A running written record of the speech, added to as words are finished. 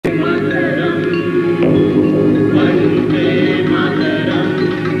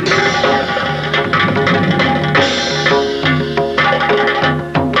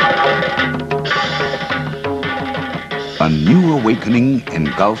evening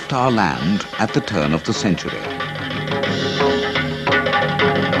engulfed our land at the turn of the century.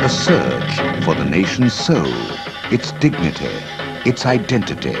 A search for the nation's soul, its dignity, its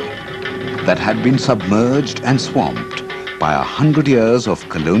identity, that had been submerged and swamped by 100 years of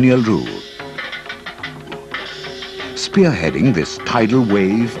colonial rule. Spearheading this tidal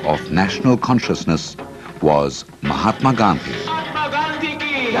wave of national consciousness was Mahatma Gandhi.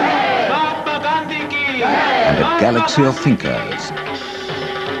 And a galaxy of thinkers: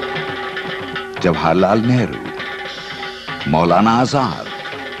 Jawaharlal Nehru, Maulana Azad,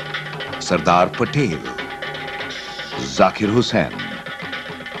 Sardar Patel, Zakir Hussain,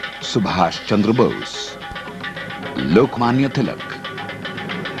 Subhash Chandra Bose, Lokmanya Tilak,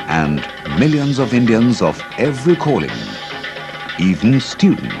 and millions of Indians of every calling, even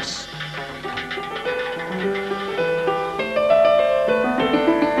students.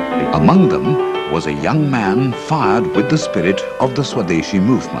 Among them was a young man fired with the spirit of the Swadeshi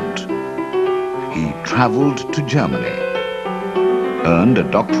movement. He traveled to Germany, earned a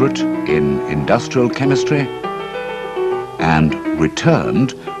doctorate in industrial chemistry, and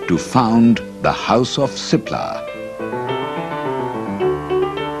returned to found the House of Cipla.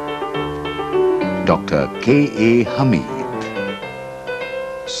 Dr. K.A. Hamied,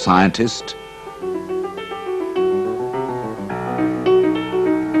 scientist,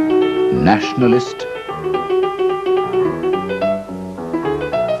 nationalist,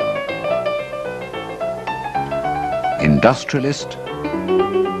 industrialist,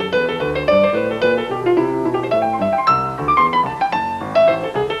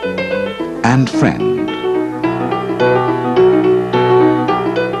 and friend.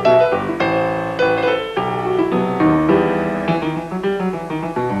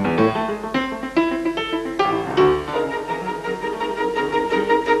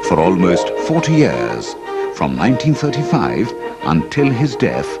 For almost 40 years, from 1935 until his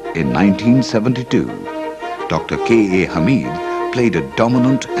death in 1972, Dr. K.A. Hamied played a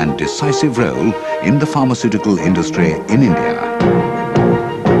dominant and decisive role in the pharmaceutical industry in India.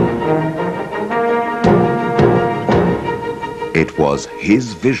 It was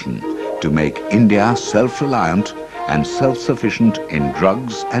his vision to make India self-reliant and self-sufficient in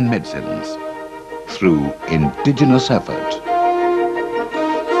drugs and medicines through indigenous effort.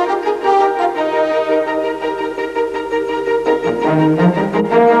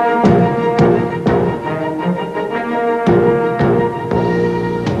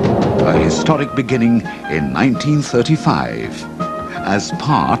 A historic beginning in 1935 as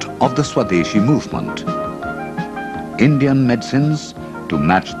part of the Swadeshi movement. Indian medicines to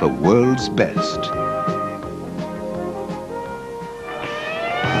match the world's best.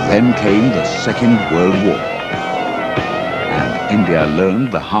 Then came the Second World War, and India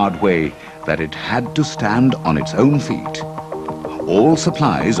learned the hard way that it had to stand on its own feet. All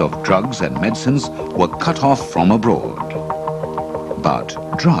supplies of drugs and medicines were cut off from abroad. But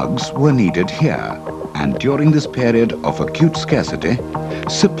drugs were needed here, and during this period of acute scarcity,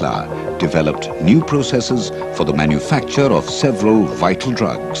 Cipla developed new processes for the manufacture of several vital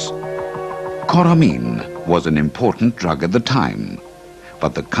drugs. Coramine was an important drug at the time,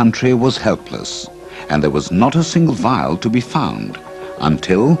 but the country was helpless, and there was not a single vial to be found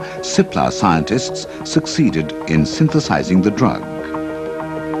until Cipla scientists succeeded in synthesizing the drug.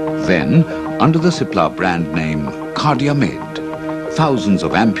 Then, under the Cipla brand name Hamied, thousands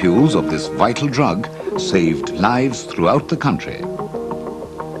of ampules of this vital drug saved lives throughout the country.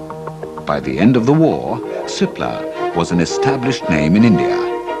 By the end of the war, Cipla was an established name in India.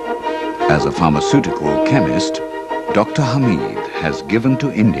 As a pharmaceutical chemist, Dr. Hamied has given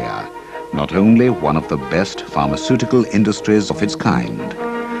to India not only one of the best pharmaceutical industries of its kind,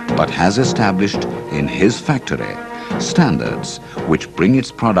 but has established in his factory standards which bring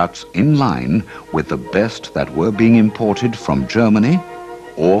its products in line with the best that were being imported from Germany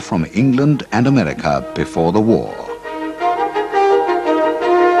or from England and America before the war.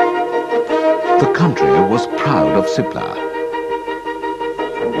 The country was proud of Cipla,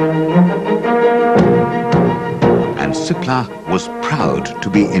 and Cipla was proud to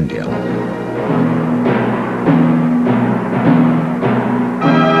be Indian.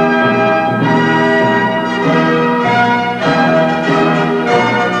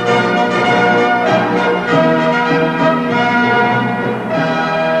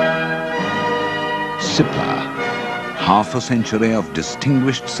 Cipla, half a century of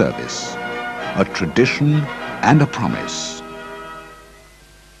distinguished service, a tradition and a promise.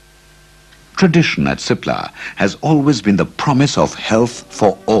 Tradition at Cipla has always been the promise of health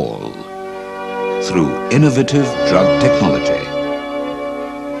for all through innovative drug technology.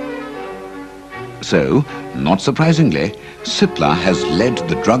 So, not surprisingly, Cipla has led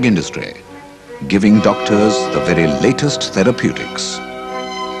the drug industry, giving doctors the very latest therapeutics.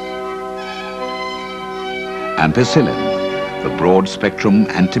 Ampicillin, the broad-spectrum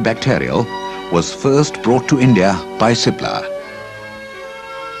antibacterial, was first brought to India by Cipla.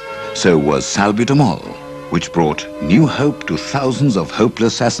 So was salbutamol, which brought new hope to thousands of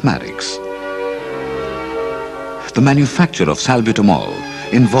hopeless asthmatics. The manufacture of salbutamol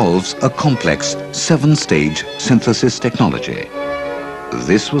involves a complex 7-stage synthesis technology.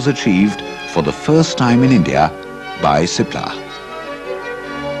 This was achieved for the first time in India by Cipla.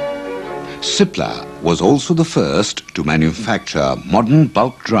 Cipla was also the first to manufacture modern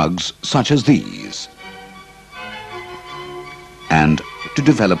bulk drugs such as these, and to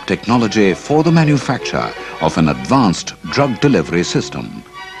develop technology for the manufacture of an advanced drug delivery system,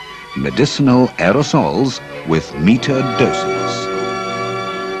 medicinal aerosols with metered doses.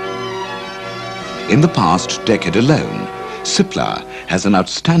 In the past decade alone, Cipla has an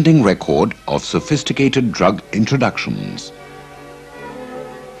outstanding record of sophisticated drug introductions.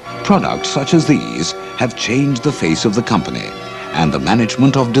 Products such as these have changed the face of the company and the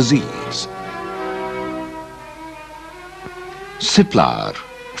management of disease. Cipla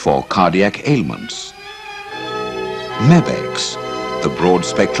for cardiac ailments. Mebex, the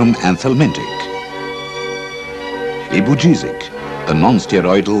broad-spectrum anthelmintic. Ibugesic, the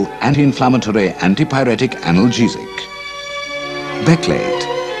non-steroidal anti-inflammatory antipyretic analgesic.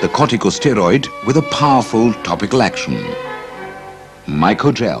 Beclate, the corticosteroid with a powerful topical action.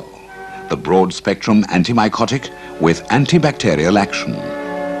 Mycogel, the broad-spectrum antimycotic with antibacterial action.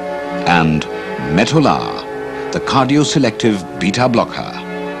 And Metolar, the cardioselective beta blocker.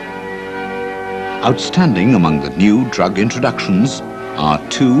 Outstanding among the new drug introductions are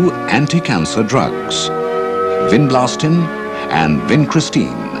 2 anti-cancer drugs, vinblastine and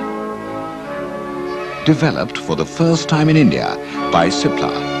vincristine, developed for the first time in India by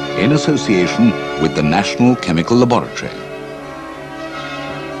Cipla in association with the National Chemical Laboratory.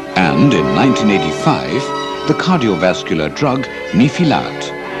 And in 1985, the cardiovascular drug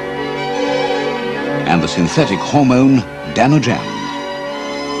Nifilat and the synthetic hormone Danogen.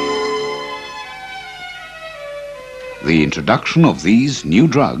 The introduction of these new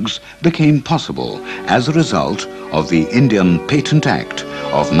drugs became possible as a result of the Indian Patent Act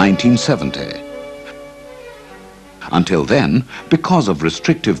of 1970. Until then, because of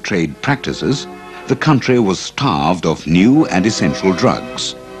restrictive trade practices, the country was starved of new and essential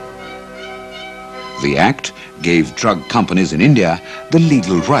drugs. The Act gave drug companies in India the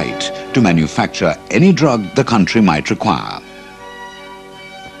legal right to manufacture any drug the country might require.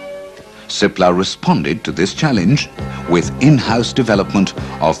 Cipla responded to this challenge with in-house development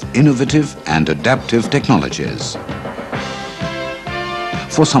of innovative and adaptive technologies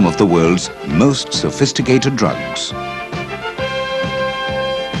for some of the world's most sophisticated drugs.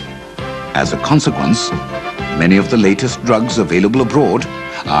 As a consequence, many of the latest drugs available abroad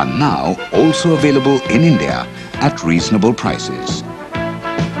are now also available in India at reasonable prices.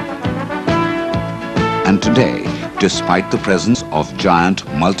 And today, despite the presence of giant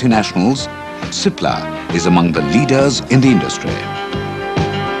multinationals, Cipla is among the leaders in the industry.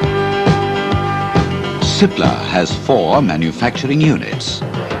 Cipla has 4 manufacturing units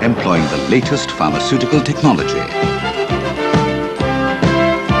employing the latest pharmaceutical technology.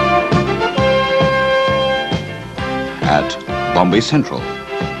 At Bombay Central,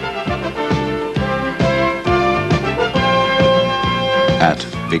 at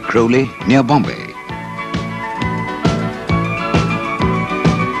Vikhroli near Bombay,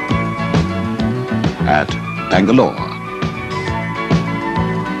 at Bangalore,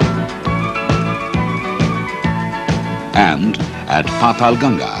 and at Patal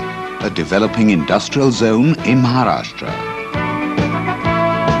Ganga, a developing industrial zone in Maharashtra.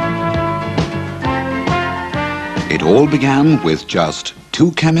 It all began with just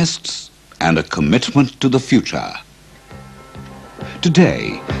 2 chemists and a commitment to the future.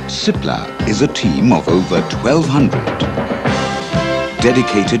 Today, Cipla is a team of over 1,200,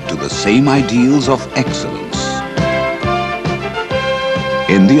 dedicated to the same ideals of excellence.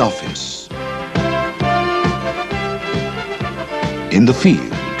 In the office, in the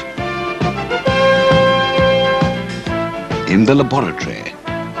field, in the laboratory,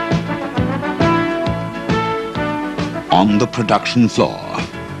 on the production floor.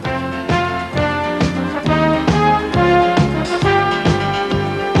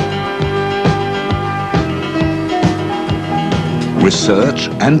 Research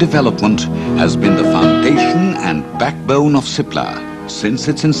and development has been the foundation and backbone of Cipla since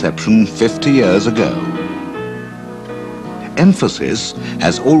its inception 50 years ago. emphasis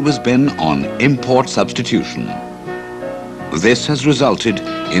has always been on import substitution. This has resulted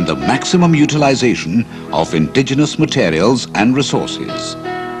in the maximum utilization of indigenous materials and resources.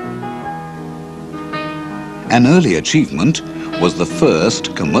 An early achievement was the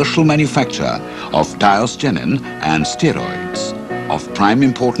first commercial manufacture of diosgenin and steroids, of prime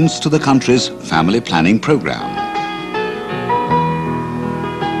importance to the country's family planning program.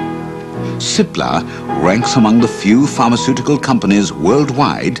 Cipla ranks among the few pharmaceutical companies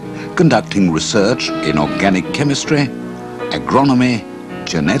worldwide conducting research in organic chemistry, agronomy,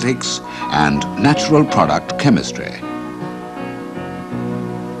 genetics, and natural product chemistry.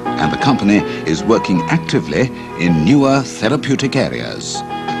 And the company is working actively in newer therapeutic areas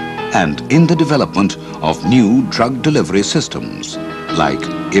and in the development of new drug delivery systems like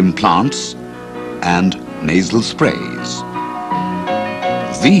implants and nasal sprays.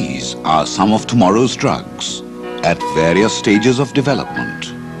 These are some of tomorrow's drugs at various stages of development.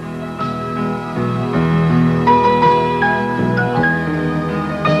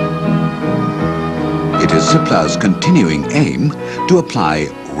 It is Cipla's continuing aim to apply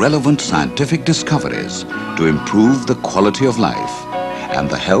relevant scientific discoveries to improve the quality of life and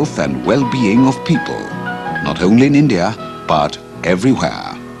the health and well-being of people, not only in India, but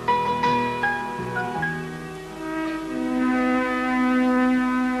everywhere.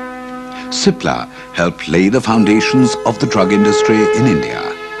 Cipla helped lay the foundations of the drug industry in India.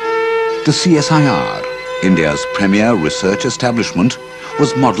 The CSIR, India's premier research establishment,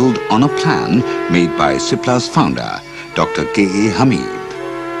 was modelled on a plan made by Cipla's founder, Dr. K.A. Hamied.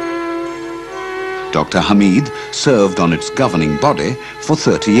 Dr. Hamied served on its governing body for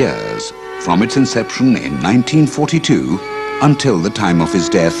 30 years, from its inception in 1942 until the time of his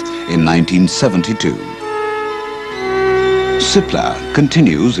death in 1972. Cipla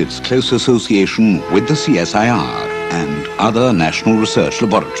continues its close association with the CSIR and other national research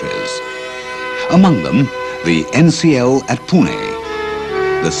laboratories. Among them, the NCL at Pune,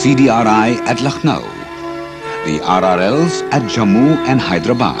 the CDRI at Lucknow, the RRLs at Jammu and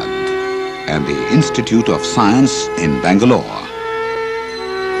Hyderabad, and the Institute of Science in Bangalore.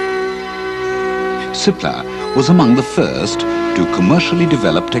 Cipla was among the first to commercially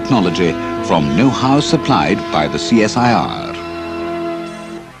develop technology from know-how supplied by the CSIR.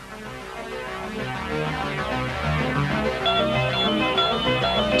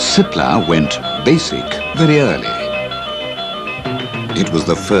 Cipla went basic very early. It was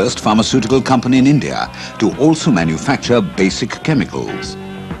the first pharmaceutical company in India to also manufacture basic chemicals.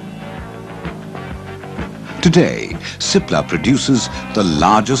 Today, Cipla produces the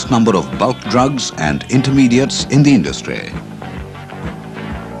largest number of bulk drugs and intermediates in the industry.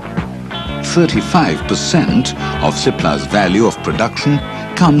 35% of Cipla's value of production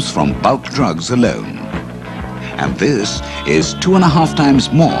comes from bulk drugs alone. And this is 2.5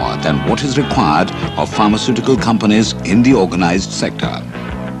 times more than what is required of pharmaceutical companies in the organized sector.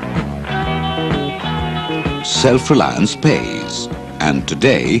 Self-reliance pays, and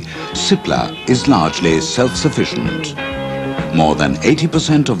today Cipla is largely self-sufficient. More than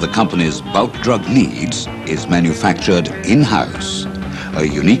 80% of the company's bulk drug needs is manufactured in-house, a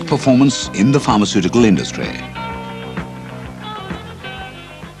unique performance in the pharmaceutical industry.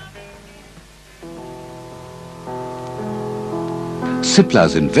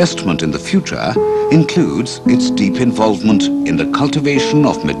 Cipla's investment in the future includes its deep involvement in the cultivation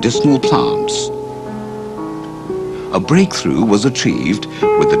of medicinal plants. A breakthrough was achieved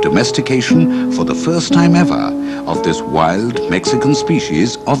with the domestication for the first time ever of this wild Mexican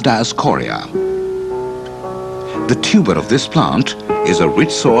species of Dioscorea. The tuber of this plant is a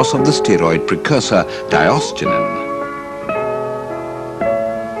rich source of the steroid precursor diosgenin.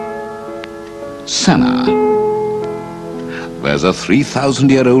 Senna. There's a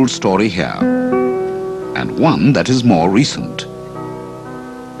 3,000-year-old story here, and one that is more recent.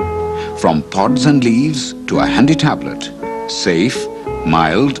 From pods and leaves to a handy tablet, safe,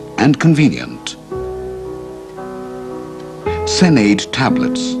 mild and convenient. Sennaid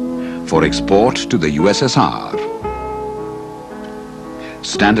tablets for export to the USSR.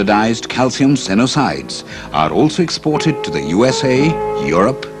 Standardized calcium senosides are also exported to the USA,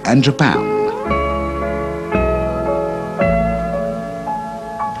 Europe and Japan.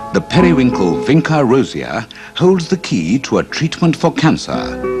 The periwinkle Vinca rosea holds the key to a treatment for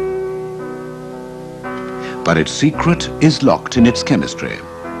cancer. But its secret is locked in its chemistry.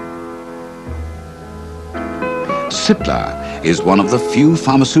 Cipla is one of the few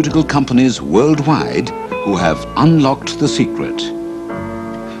pharmaceutical companies worldwide who have unlocked the secret.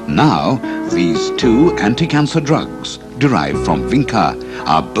 Now, these two anti-cancer drugs derived from Vinca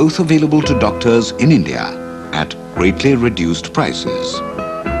are both available to doctors in India at greatly reduced prices.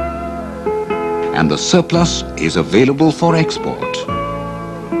 And the surplus is available for export.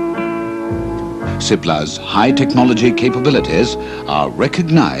 Cipla's high technology capabilities are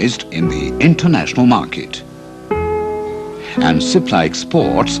recognized in the international market. And Cipla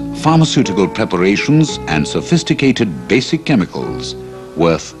exports pharmaceutical preparations and sophisticated basic chemicals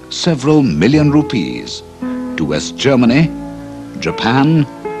worth several million rupees to West Germany, Japan,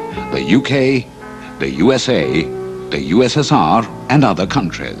 the UK, the USA, the USSR and other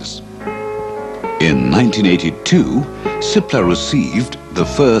countries. In 1982, Cipla received the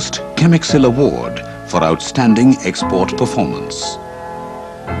first Chemixil Award for outstanding export performance.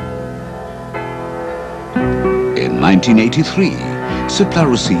 In 1983,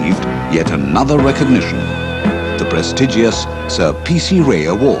 Cipla received yet another recognition, the prestigious Sir P.C. Ray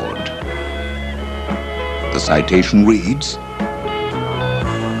Award. The citation reads,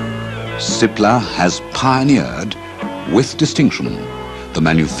 Cipla has pioneered, with distinction, the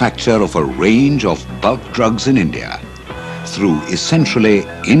manufacture of a range of bulk drugs in India through essentially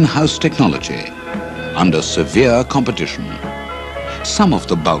in-house technology under severe competition. Some of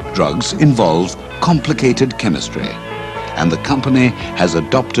the bulk drugs involve complicated chemistry, and the company has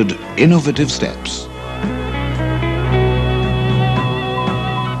adopted innovative steps.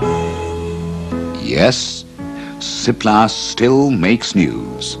 Yes, Cipla still makes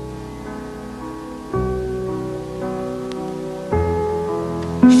news.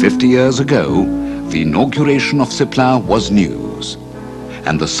 50 years ago, the inauguration of Cipla was news,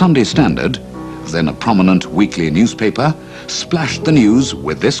 and the Sunday Standard, then a prominent weekly newspaper, splashed the news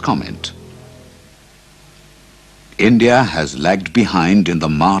with this comment. India has lagged behind in the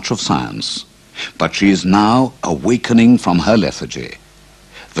march of science, but she is now awakening from her lethargy.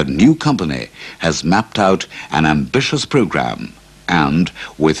 The new company has mapped out an ambitious program and,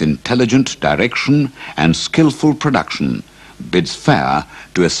 with intelligent direction and skillful production, bids fair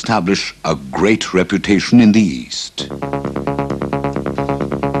to establish a great reputation in the East.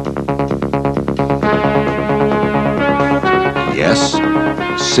 Yes,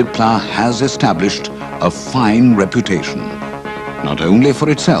 Cipla has established a fine reputation, not only for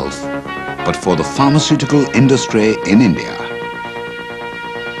itself, but for the pharmaceutical industry in India.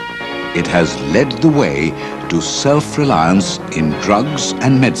 It has led the way to self-reliance in drugs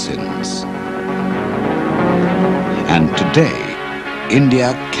and medicines. And today,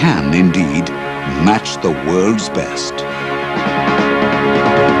 India can indeed match the world's best.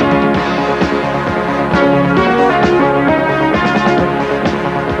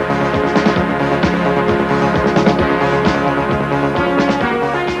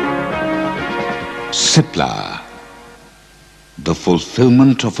 Cipla, the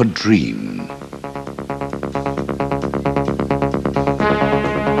fulfillment of a dream.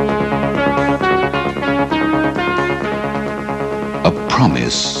 A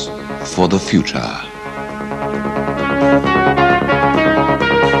promise for the future.